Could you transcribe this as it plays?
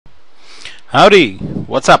Howdy,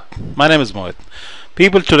 what's up? My name is Mohit.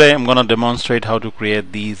 People, today I'm going to demonstrate how to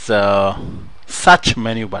create these such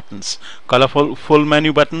menu buttons, colorful full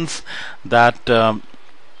menu buttons that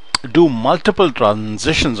do multiple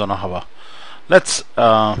transitions on a hover. Let's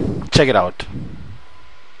check it out.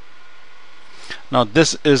 Now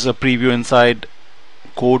this is a preview inside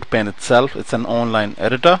CodePen itself. It's an online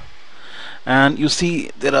editor, and you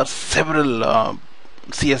see there are several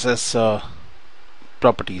CSS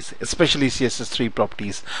properties, especially CSS3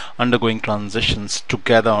 properties, undergoing transitions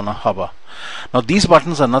together on a hover. Now these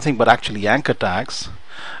buttons are nothing but actually anchor tags.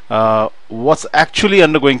 What's actually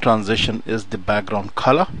undergoing transition is the background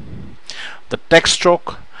color, the text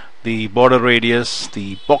stroke, the border radius,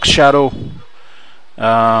 the box shadow,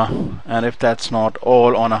 and if that's not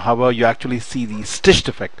all on a hover, you actually see the stitched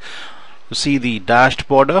effect. You see the dashed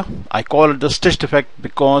border. I call it the stitched effect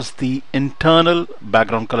because the internal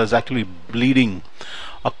background color is actually bleeding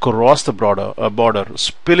across the border,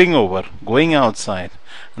 spilling over, going outside,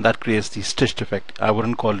 and that creates the stitched effect. I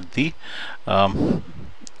wouldn't call it the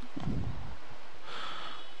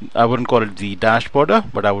dashed border,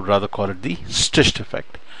 but I would rather call it the stitched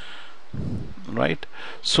effect. Right,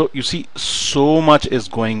 so you see so much is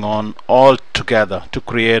going on all together to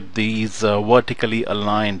create these vertically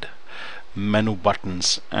aligned menu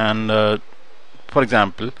buttons. And for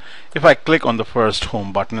example, if I click on the first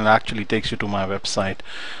home button, it actually takes you to my website.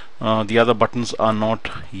 The other buttons are not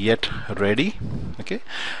yet ready. Okay,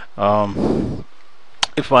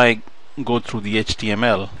 if I go through the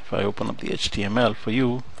HTML, if I open up the HTML for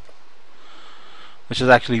you, which is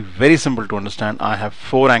actually very simple to understand, I have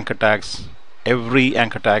 4 anchor tags. Every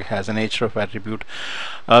anchor tag has an href attribute.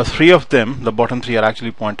 3 of them, the bottom 3, are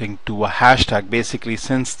actually pointing to a hashtag. Basically,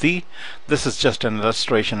 since this is just an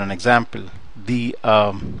illustration, an example, the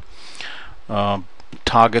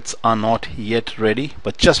targets are not yet ready,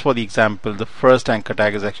 but just for the example, the first anchor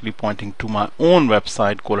tag is actually pointing to my own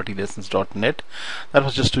website, qualitylessons.net. That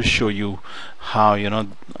was just to show you how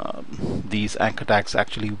these anchor tags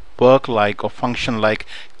actually work like or function like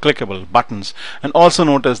clickable buttons. And also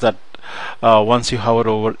notice that once you hover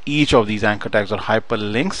over each of these anchor tags, or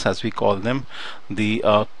hyperlinks as we call them, the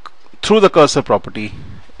through the cursor property,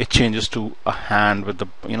 it changes to a hand with the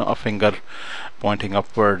a finger pointing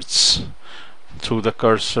upwards. Through the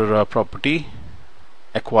cursor property,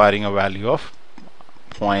 acquiring a value of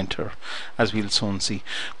pointer, as we'll soon see.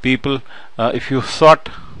 People, if you thought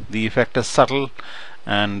the effect is subtle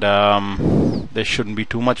and there shouldn't be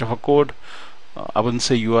too much of a code, I wouldn't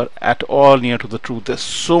say you are at all near to the truth. There's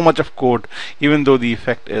so much of code, even though the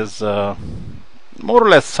effect is more or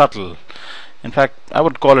less subtle. In fact, I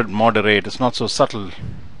would call it moderate. It's not so subtle.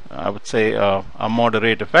 I would say a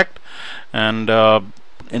moderate effect, and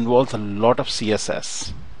involves a lot of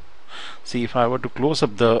CSS. See, if I were to close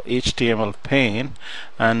up the HTML pane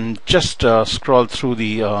and just scroll through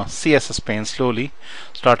the CSS pane slowly,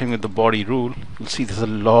 starting with the body rule, you'll see there's a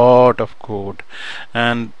lot of code,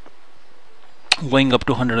 and going up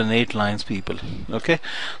to 108 lines, people. Okay,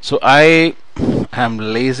 so I am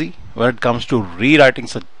lazy when it comes to rewriting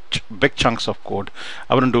such big chunks of code.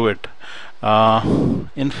 I wouldn't do it.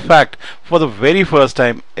 In fact, for the very first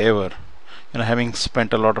time ever, having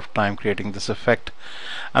spent a lot of time creating this effect,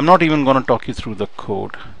 I'm not even going to talk you through the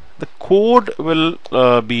code. The code will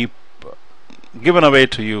be given away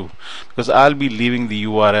to you, because I'll be leaving the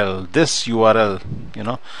URL, this URL,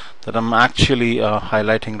 that I'm actually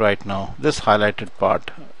highlighting right now. This highlighted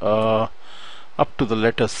part, up to the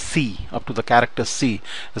letter C, up to the character C,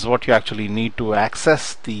 is what you actually need to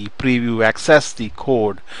access the preview, access the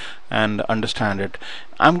code, and understand it.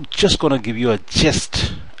 I'm just going to give you a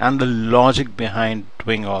gist and the logic behind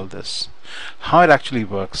doing all this, how it actually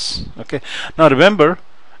works. Okay, now remember,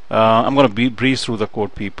 I'm going to breeze through the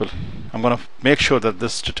code, people. I'm going to make sure that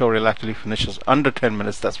this tutorial actually finishes under 10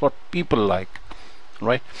 minutes. That's what people like,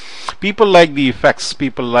 right? People like the effects,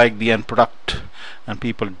 people like the end product, and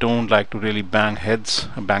people don't like to really bang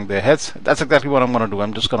their heads. That's exactly what I'm going to do.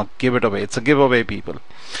 I'm just going to give it away. It's a giveaway, people.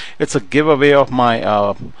 It's a giveaway of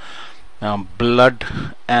my blood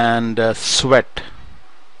and sweat.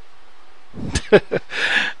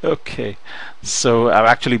 Okay, so I've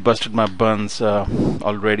actually busted my buns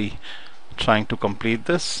already trying to complete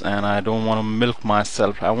this, and I don't want to milk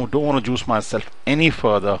myself. I don't want to juice myself any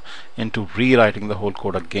further into rewriting the whole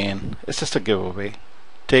code again. It's just a giveaway.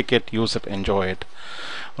 Take it, use it, enjoy it.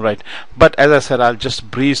 Right, but as I said, I'll just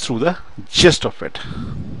breeze through the gist of it.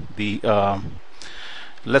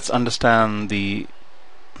 Let's understand the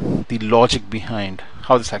logic behind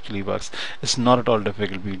how this actually works. It's not at all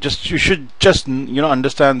difficult. You should just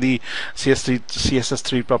understand the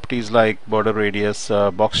CSS3 properties like border radius,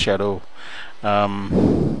 box shadow,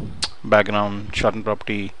 background shorten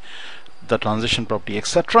property, the transition property,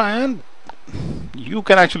 etc., and you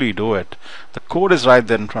can actually do it. The code is right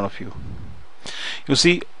there in front of you. You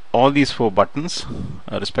see, all these 4 buttons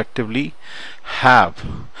respectively have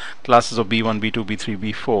classes of B1, B2, B3,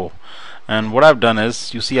 B4, and what I've done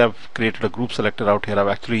is, you see, I've created a group selector out here. I've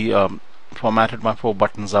actually formatted my 4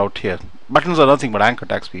 buttons out here. Buttons are nothing but anchor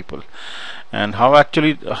tags, people. And how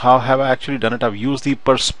have I actually done it? I've used the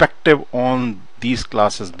perspective on these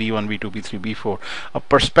classes B1, B2, B3, B4, a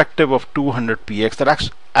perspective of 200px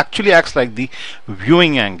that actually acts like the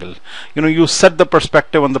viewing angle. You set the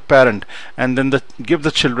perspective on the parent and then give the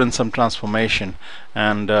children some transformation,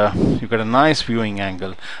 and you get a nice viewing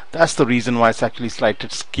angle. That's the reason why it's actually slightly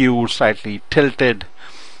skewed, slightly tilted,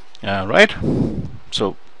 right?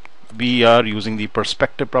 So we are using the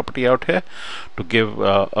perspective property out here to give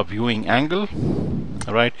a viewing angle.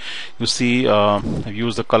 All right, you see, I've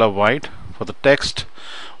used the color white for the text,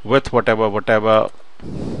 with whatever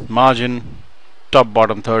margin, top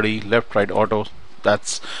bottom 30, left right auto.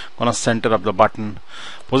 That's gonna center up the button.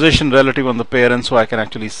 Position relative on the parent, so I can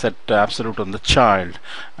actually set absolute on the child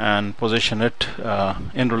and position it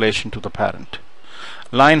in relation to the parent.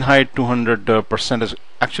 Line height 200% is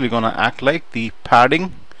actually gonna act like the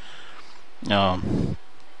padding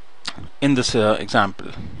in this example.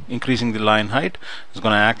 Increasing the line height is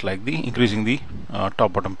going to act like the increasing the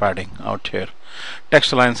top bottom padding out here.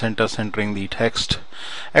 Text align center, centering the text.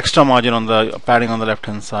 Extra margin on the padding on the left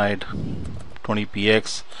hand side,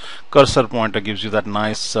 20px. Cursor pointer gives you that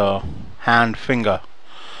nice hand finger.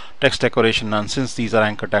 Text decoration none. Since these are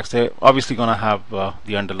anchor tags, they're obviously going to have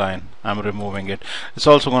the underline. I'm removing it. It's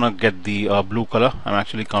also going to get the blue color. I'm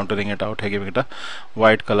actually countering it out here, giving it a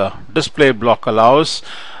white color. Display block allows.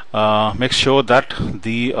 Make sure that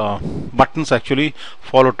the buttons actually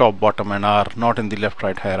follow top bottom and are not in the left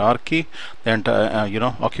right hierarchy. They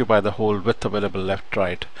occupy the whole width available left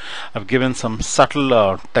right. I've given some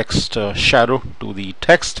subtle text shadow to the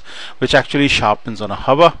text, which actually sharpens on a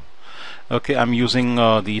hover. Okay, I'm using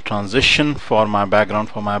the transition for my background,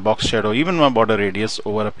 for my box shadow, even my border radius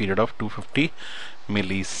over a period of 250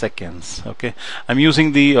 milliseconds. Okay, I'm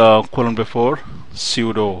using the colon before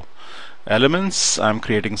pseudo elements. I'm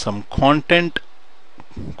creating some content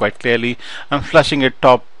quite clearly. I'm flashing it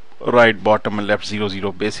top, right, bottom, and left 0,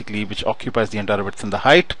 0 basically, which occupies the entire width and the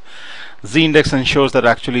height. Z index ensures that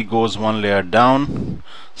actually goes one layer down.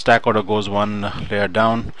 Stack order goes one layer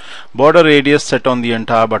down. Border radius set on the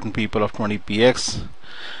entire button, people, of 20px.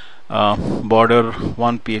 Border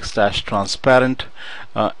 1px dash transparent.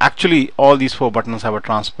 Actually, all these 4 buttons have a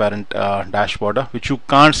transparent dash border, which you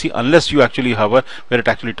can't see unless you actually hover, where it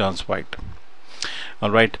actually turns white.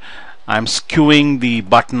 Alright, I'm skewing the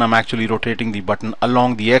button. I'm actually rotating the button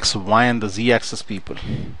along the X, Y, and the Z axis, people.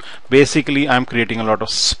 Basically, I'm creating a lot of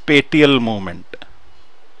spatial movement.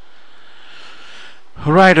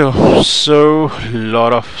 Right, so a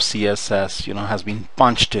lot of CSS has been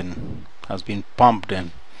punched in, has been pumped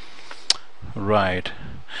in. Right,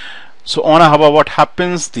 so on a hover, what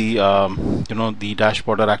happens? The the dash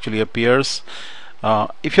border actually appears.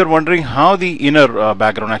 If you're wondering how the inner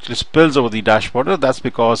background actually spills over the dash border, that's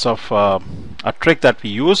because of a trick that we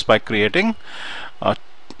use by creating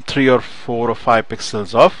 3 or 4 or 5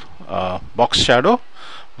 pixels of box shadow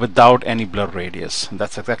without any blur radius. And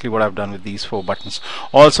that's exactly what I've done with these 4 buttons.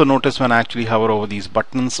 Also notice when I actually hover over these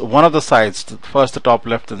buttons, one of the sides, first the top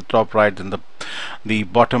left, then the top right, then the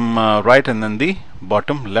bottom right, and then the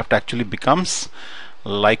bottom left actually becomes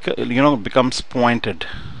like becomes pointed,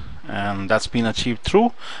 and that's been achieved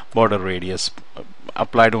through border radius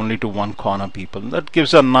applied only to one corner, people. That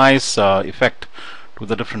gives a nice effect to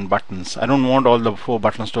the different buttons. I don't want all the 4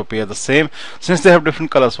 buttons to appear the same. Since they have different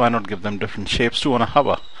colors, why not give them different shapes too on a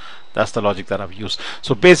hover? That's the logic that I've used.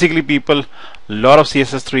 So basically, people, a lot of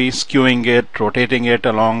CSS3, skewing it, rotating it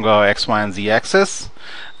along X, Y, and Z axis,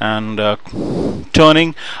 and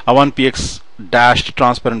turning a 1px dashed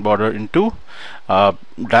transparent border into a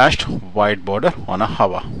dashed white border on a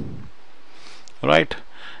hover. Right,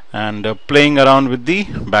 and playing around with the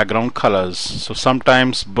background colors. So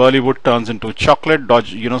sometimes Bollywood turns into chocolate,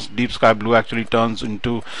 deep sky blue actually turns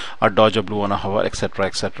into a Dodger blue on a hover, etc.,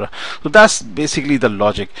 etc. So that's basically the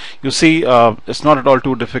logic. You see, it's not at all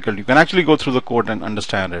too difficult. You can actually go through the code and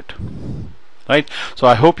understand it. Right, so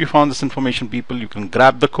I hope you found this information, people. You can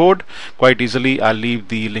grab the code quite easily. I'll leave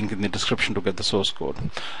the link in the description to get the source code.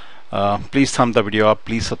 Please thumb the video up.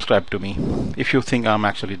 Please subscribe to me if you think I'm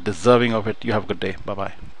actually deserving of it. You have a good day. Bye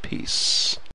bye. Peace.